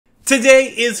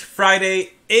Today is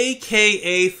Friday,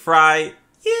 aka Fry.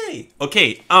 Yay!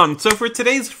 Okay, so for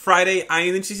today's Friday, I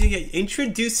am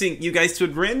introducing you guys to a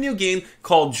brand new game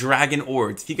called Dragon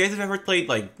Orbz. If you guys have ever played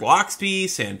like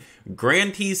Blox and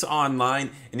Grand Peace Online,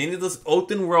 and any of those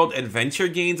open world adventure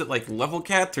games at like Level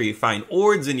Caps where you find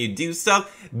Orbz and you do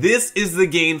stuff, this is the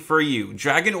game for you.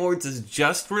 Dragon Orbz is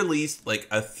just released like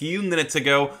a few minutes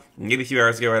ago, maybe a few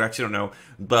hours ago, I actually don't know.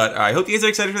 But I hope you guys are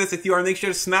excited for this. If you are, make sure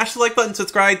to smash the like button,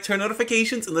 subscribe, turn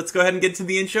notifications, and let's go ahead and get to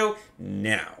the intro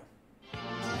now.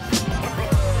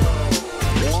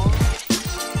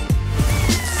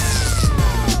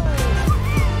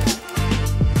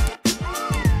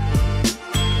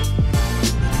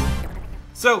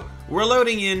 So, we're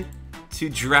loading in to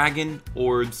Dragon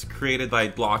Orbz, created by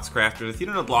Blox Crafters. If you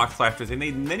don't know Blox Crafters, they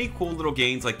made many cool little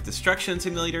games like Destruction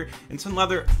Simulator and some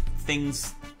other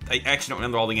things. I actually don't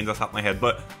remember all the games off the top of my head,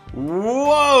 but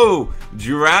whoa!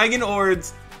 Dragon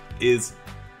Orbz is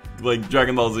like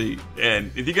Dragon Ball Z.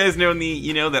 And if you guys know me,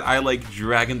 you know that I like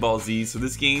Dragon Ball Z, so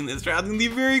this game is going to be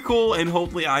very cool, and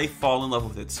hopefully I fall in love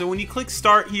with it. So when you click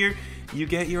start here, you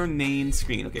get your main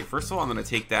screen. Okay, first of all, I'm going to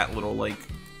take that little like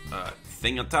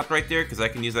thing up top right there because I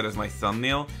can use that as my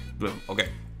thumbnail. Boom. Okay.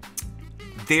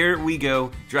 There we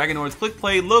go. Dragon Orbz. Click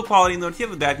play. Low quality mode. If you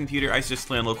have a bad computer, I suggest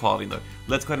play on low quality mode.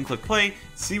 Let's go ahead and click play.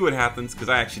 See what happens because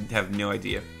I actually have no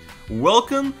idea.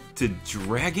 Welcome to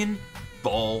Dragon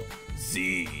Ball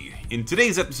Z. In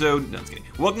today's episode, no, I'm just kidding.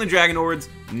 Welcome to Dragon Orbz.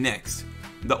 Next,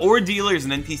 the Orbz dealer is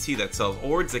an NPC that sells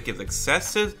Orbz that gives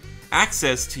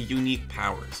access to unique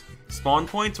powers. Spawn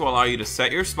points will allow you to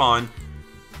set your spawn.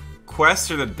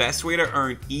 Quests are the best way to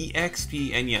earn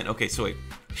EXP and yen. Okay, so wait.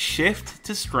 Shift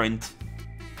to sprint.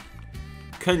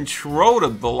 Control to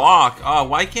block. Oh,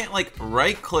 why can't like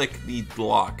right click the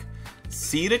block?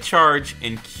 C to charge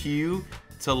and Q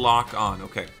to lock on.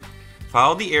 Okay.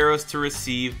 Follow the arrows to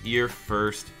receive your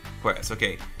first quest.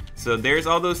 Okay. So there's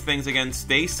all those things again.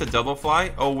 Space to double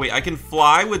fly. Oh wait, I can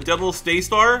fly with double space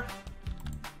bar?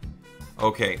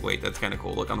 Okay, wait, that's kind of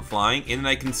cool. Look, I'm flying. And then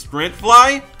I can sprint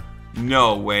fly?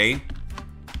 No way.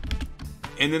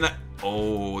 And then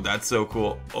oh, that's so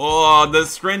cool. Oh, the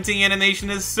sprinting animation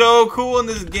is so cool in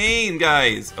this game,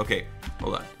 guys. Okay,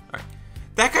 hold on. All right.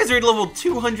 That guy's already level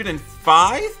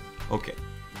 205? Okay.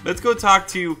 Let's go talk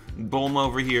to Bulma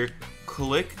over here.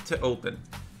 Click to open.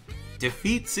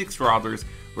 Defeat 6 robbers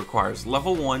requires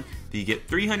level 1 to get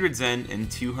 300 Zen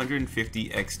and 250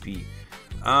 XP.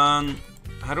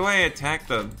 How do I attack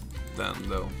them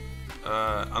though?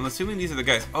 I'm assuming these are the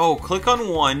guys. Oh, click on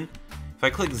 1. If I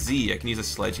click Z, I can use a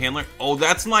sledgehammer. Oh,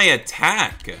 that's my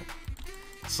attack.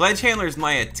 Sledgehammer is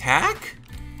my attack?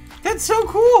 That's so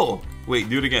cool. Wait,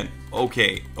 do it again.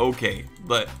 Okay, okay.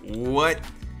 But what?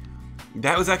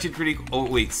 That was actually pretty cool. Oh,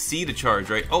 wait, C to charge,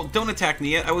 right? Oh, don't attack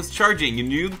me yet. I was charging, you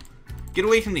noob. Get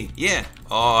away from me. Yeah.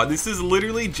 Oh, this is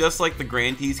literally just like the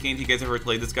Grand Peace game. If you guys ever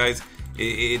played this, guys,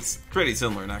 it's pretty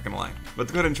similar, not gonna lie.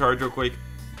 Let's go ahead and charge real quick.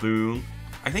 Boom.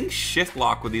 I think shift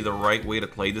lock would be the right way to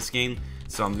play this game,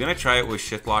 so I'm gonna try it with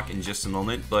shift lock in just a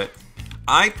moment. But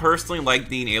I personally like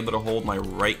being able to hold my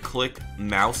right click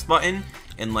mouse button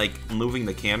and like moving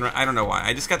the camera. I don't know why,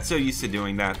 I just got so used to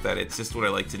doing that it's just what I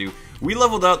like to do. We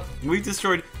leveled up, we've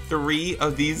destroyed 3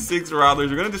 of these 6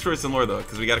 robbers. We're gonna destroy some more though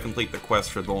because we gotta complete the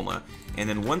quest for Bulma. And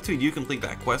then once we do complete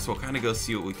that quest, we'll kind of go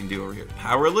see what we can do over here.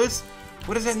 Powerless?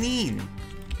 What does that mean?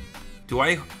 Do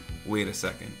I wait a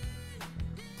second?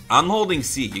 I'm holding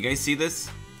C. You guys see this?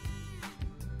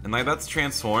 Am I about to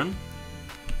transform?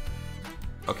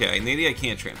 Okay, maybe I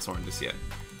can't transform just yet.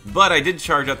 But I did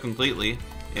charge up completely.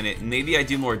 And maybe I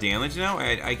do more damage now?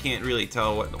 I can't really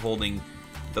tell what holding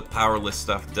the powerless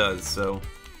stuff does, so...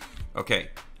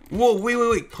 Okay. Whoa,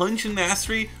 wait. Punch and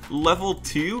Mastery, level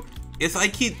 2? If I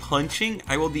keep punching,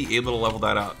 I will be able to level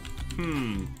that up.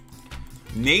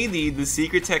 Maybe the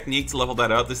secret technique to level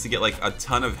that up is to get like a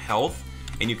ton of health.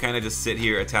 And you kind of just sit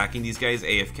here attacking these guys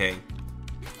AFK.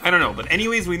 I don't know, but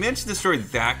anyways, we managed to destroy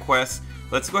that quest.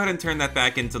 Let's go ahead and turn that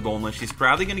back into Bulma. She's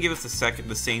probably going to give us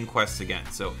the same quest again.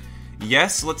 So,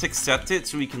 yes, let's accept it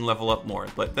so we can level up more.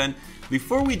 But then,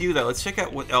 before we do that, let's check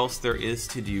out what else there is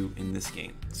to do in this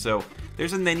game. So,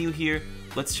 there's a menu here.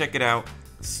 Let's check it out.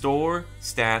 Store,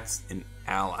 stats, and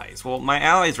allies. Well, my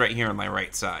ally's right here on my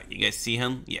right side. You guys see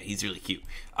him? Yeah, he's really cute.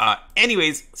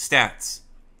 Anyways, stats.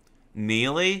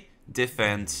 Melee,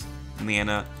 defense,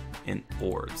 mana, and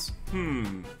Orbz.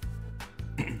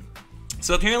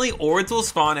 So apparently Orbz will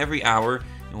spawn every hour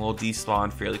and will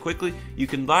despawn fairly quickly. You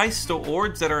can buy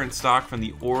Orbz that are in stock from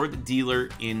the Orbz dealer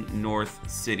in North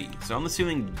City. So I'm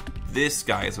assuming this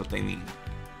guy is what they mean.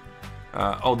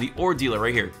 Oh, the Orbz dealer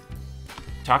right here.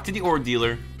 Talk to the Orbz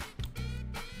dealer.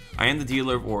 I am the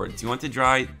dealer of Orbz. Do you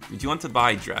want to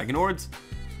buy Dragon Orbz?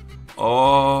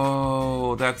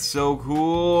 Oh, that's so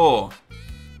cool.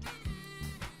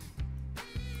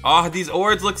 Oh, these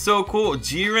Orbz look so cool.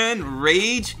 Jiren,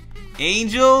 Rage,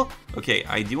 Angel. Okay,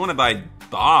 I do want to buy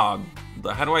Dog.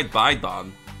 How do I buy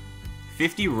Dog?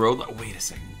 50 Robux. Wait a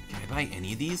second. Can I buy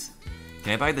any of these?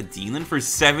 Can I buy the Demon for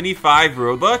 75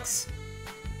 Robux?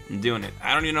 I'm doing it.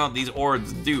 I don't even know what these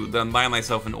Orbz do. Then I'm buying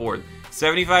myself an Orbz.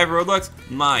 75 Robux?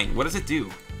 Mine. What does it do?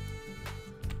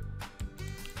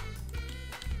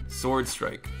 Sword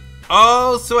Strike.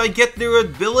 Oh, so I get their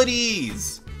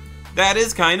abilities. That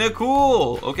is kind of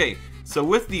cool. Okay, so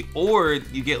with the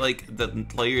Orbz, you get like the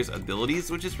player's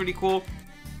abilities, which is pretty cool.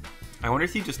 I wonder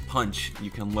if you just punch, you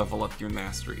can level up your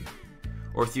mastery.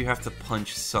 Or if you have to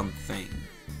punch something.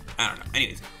 I don't know.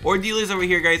 Anyways, Orbz dealers over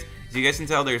here, guys. So you guys can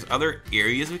tell there's other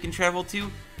areas we can travel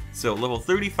to. So level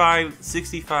 35,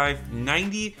 65,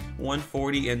 90,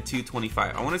 140, and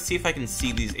 225. I want to see if I can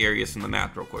see these areas from the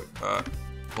map real quick.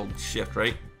 Hold shift,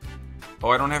 right? Oh,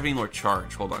 I don't have any more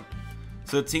charge. Hold on.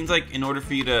 So it seems like in order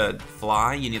for you to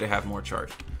fly, you need to have more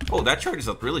charge. Oh, that charges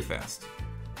up really fast.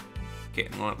 Okay,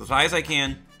 I'm going up as high as I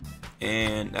can.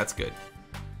 And that's good.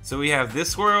 So we have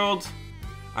this world.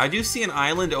 I do see an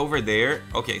island over there.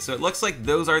 Okay, so it looks like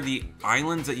those are the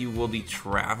islands that you will be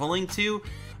traveling to.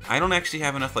 I don't actually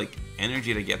have enough like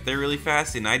energy to get there really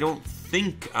fast, and I don't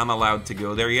think I'm allowed to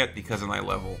go there yet because of my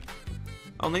level.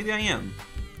 Oh, maybe I am.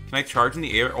 Can I charge in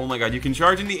the air? Oh my god, you can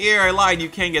charge in the air. I lied, you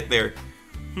can get there.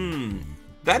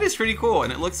 That is pretty cool,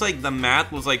 and it looks like the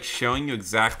map was like showing you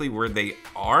exactly where they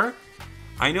are.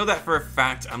 I know that for a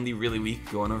fact. I'm the really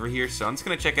weak going over here, so I'm just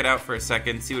gonna check it out for a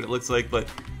second, see what it looks like. But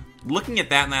looking at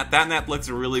that map looks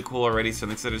really cool already, so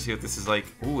I'm excited to see what this is like.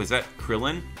 Ooh, is that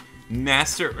Krillin?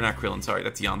 Master, or not Krillin, sorry,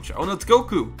 that's Yamcha. Oh no, it's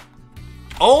Goku.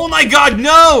 Oh my god,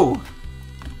 no!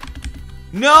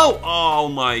 No! Oh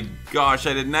my gosh,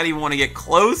 I did not even want to get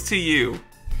close to you.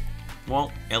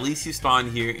 Well, at least you spawn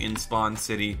here in Spawn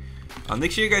City.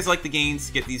 Make sure you guys like the games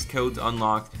to get these codes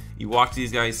unlocked. You walk to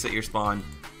these guys, set your spawn.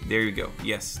 There you go.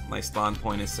 Yes, my spawn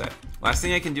point is set. Last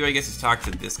thing I can do, I guess, is talk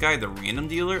to this guy, the random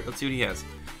dealer. Let's see what he has.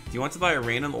 Do you want to buy a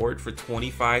random Orbz for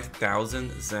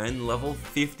 25,000 Zen? Level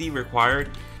 50 required?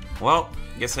 Well,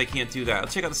 guess I can't do that.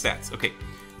 Let's check out the stats. Okay,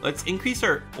 let's increase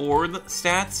our Orbz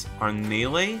stats, our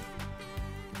melee,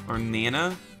 our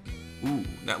mana. Ooh,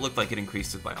 that looked like it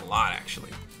increased it by a lot, actually.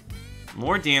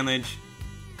 More damage,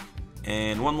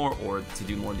 and one more Orbz to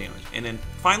do more damage. And then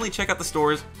finally check out the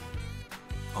stores.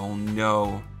 Oh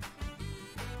no.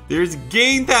 There's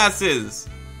game passes!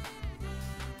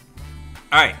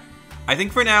 Alright, I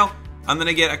think for now, I'm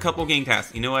gonna get a couple game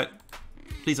passes. You know what?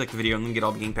 Please like the video, I'm gonna get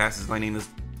all the game passes. My name is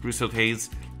Bruce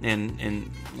Hayes,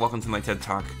 and welcome to my TED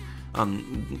Talk.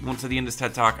 Once at the end of this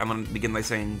TED Talk, I'm gonna begin by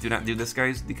saying, do not do this,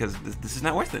 guys, because this is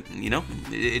not worth it, you know?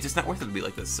 It's just not worth it to be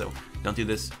like this, so don't do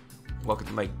this. Welcome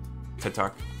to my TED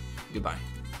Talk. Goodbye.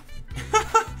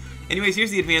 Anyways,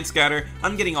 here's the advanced scatter.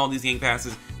 I'm getting all these game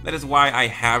passes. That is why I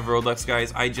have Roblox,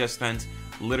 guys. I just spent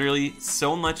literally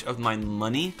so much of my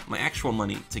money, my actual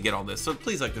money, to get all this. So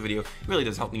please like the video. It really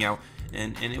does help me out,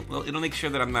 and it'll make sure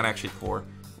that I'm not actually poor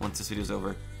once this video's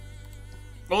over.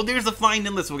 Oh, there's the Flying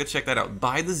Nimbus. We'll go check that out.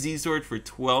 Buy the Z Sword for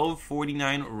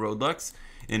 1249 Robux.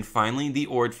 And finally, the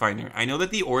Orbz Finder. I know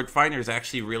that the Orbz Finder is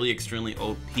actually really extremely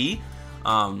OP.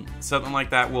 Something like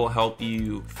that will help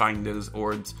you find those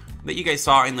Orbz that you guys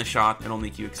saw in the shop. It'll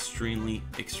make you extremely,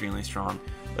 extremely strong.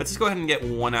 Let's just go ahead and get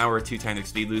 1 hour 2 times their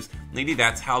speed boost. Maybe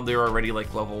that's how they're already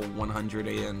like level 100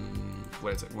 and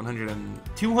what is it?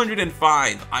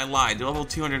 205. I lied. They're level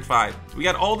 205. We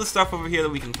got all the stuff over here that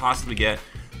we can possibly get.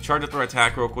 Charge up our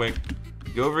attack real quick.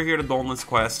 Go over here to Dauntless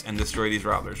Quest and destroy these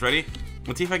routers. Ready?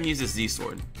 Let's see if I can use this Z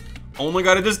Sword. Oh my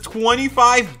god, it does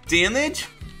 25 damage?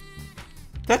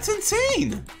 That's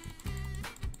insane!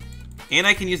 And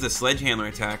I can use the Sledgehammer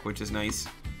attack, which is nice.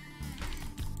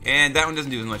 And that one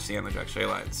doesn't do as much damage, actually, I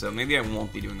lied. So maybe I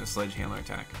won't be doing the Sledgehammer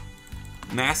attack.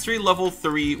 Mastery level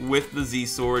 3 with the Z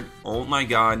Sword. Oh my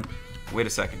god. Wait a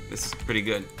second. This is pretty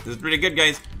good. This is pretty good,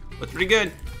 guys. That's pretty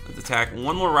good. Let's attack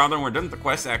one more router and we're done with the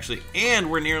quest, actually.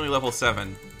 And we're nearly level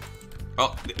 7.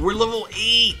 Oh, we're level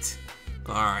 8!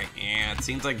 Alright, yeah, it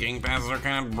seems like game passes are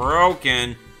kind of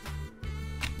broken.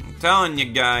 Telling you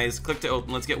guys, click to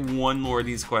open. Let's get one more of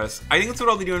these quests. I think that's what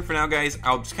I'll be doing for now, guys.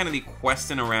 I'll just kind of be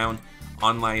questing around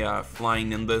on my Flying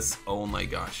Nimbus. Oh my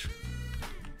gosh.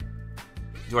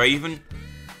 Do I even?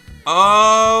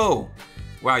 Oh!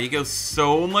 Wow, you go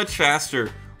so much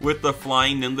faster with the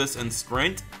Flying Nimbus and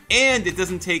Sprint, and it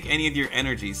doesn't take any of your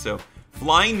energy. So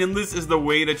Flying Nimbus is the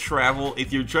way to travel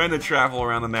if you're trying to travel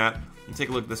around the map. Let's take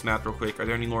a look at this map real quick. Are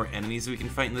there any more enemies we can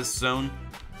fight in this zone?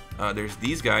 There's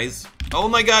these guys. Oh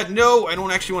my god, no! I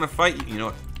don't actually want to fight you. You know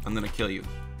what? I'm gonna kill you.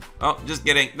 Oh, just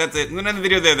kidding. That's it. I'm gonna end the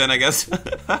video there then, I guess.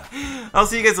 I'll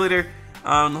see you guys later.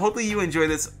 Hopefully you enjoy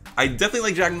this. I definitely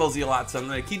like Dragon Ball Z a lot, so I'm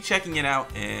gonna keep checking it out,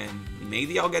 and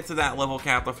maybe I'll get to that level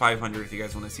cap of 500 if you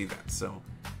guys want to see that. So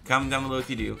comment down below if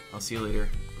you do. I'll see you later.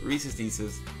 Reese's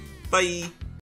Pieces. Bye!